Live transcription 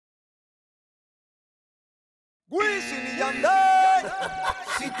wisin&yandel.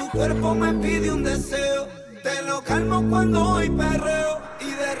 Si tu cuerpo me pide un deseo, te lo calmo cuando hoy perreo.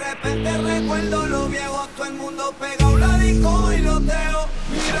 Y de repente recuerdo lo viejo, todo el mundo pegado, la disco y loteo.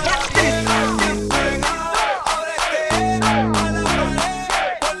 Mira la vieja, bien pegada. Ahora es que es a la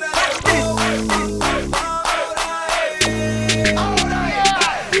pared, ponle dembow, pam, pam, pam, ahora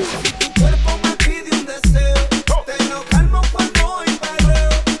es. Si tu cuerpo me pide un deseo, te lo calmo cuando hoy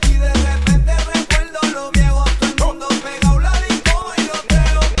perreo. Y de repente recuerdo lo viejo, todo el mundo pegado, la disco y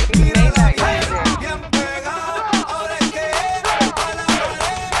loteo. Mira la vieja, bien pegada. Ahora es que es a la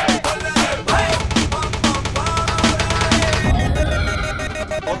pared, ponle dembow, pam, pam, pam, ahora es.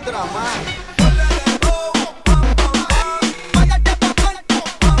 Otra más. Ponle dembow, pam, pam, pam. Váyate pa' puerto,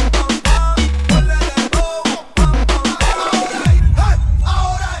 pam, pam, pam. Ponle dembow, pam, pam, pam.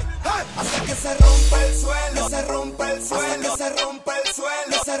 Ahora es. Hace que se rompa el suelo, se rompa el suelo, se rompa el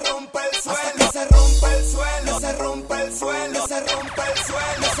suelo, se rompa el suelo, se rompa el suelo, se rompa el suelo, se rompa el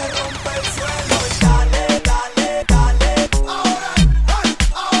suelo, se rompa el suelo. Y dale, dale, dale. Ahora es.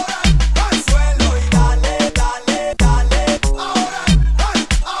 Al suelo y dale, dale, dale. Ahora es.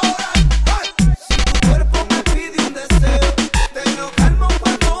 Si tu cuerpo me pide un deseo, te lo calmo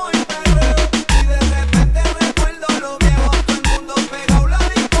cuando hoy perreo. Y de repente recuerdo lo viejo, todo el mundo pegado, la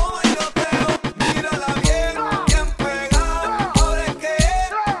disco y loteo. Mírala bien, bien pegada. Ahora es que es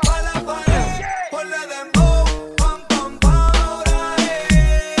pa' la pared, ponle dembow, pam, pam, pam. Ahora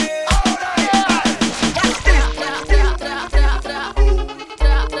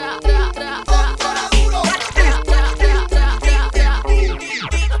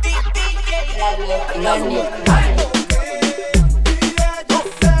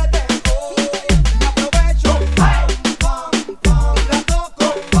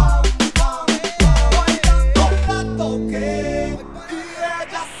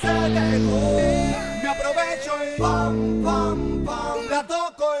me aprovecho y pam, pam, pam, la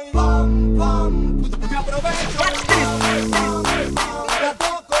toco y pam, pam, me aprovecho y pam, pam, pam, la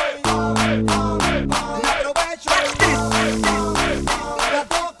toco y pam, pam, pam, me aprovecho y pam, pam, pam, la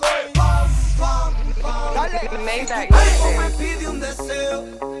toco y pam, pam, pam. Dale. Tu cuerpo me pide un deseo,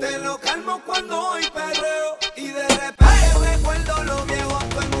 te lo calmo cuando hoy perreo. Y de repente recuerdo lo viejo,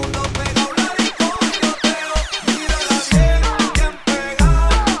 todo el mundo pegado, la disco y loteo. Mírala bien, bien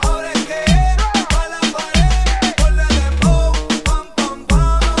pegada. Ahora es que es pa' la pared, ponle dembow, pam, pam,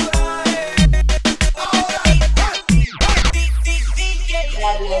 pam. Ahora es.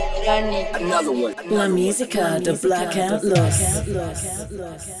 La música de Blackout Los.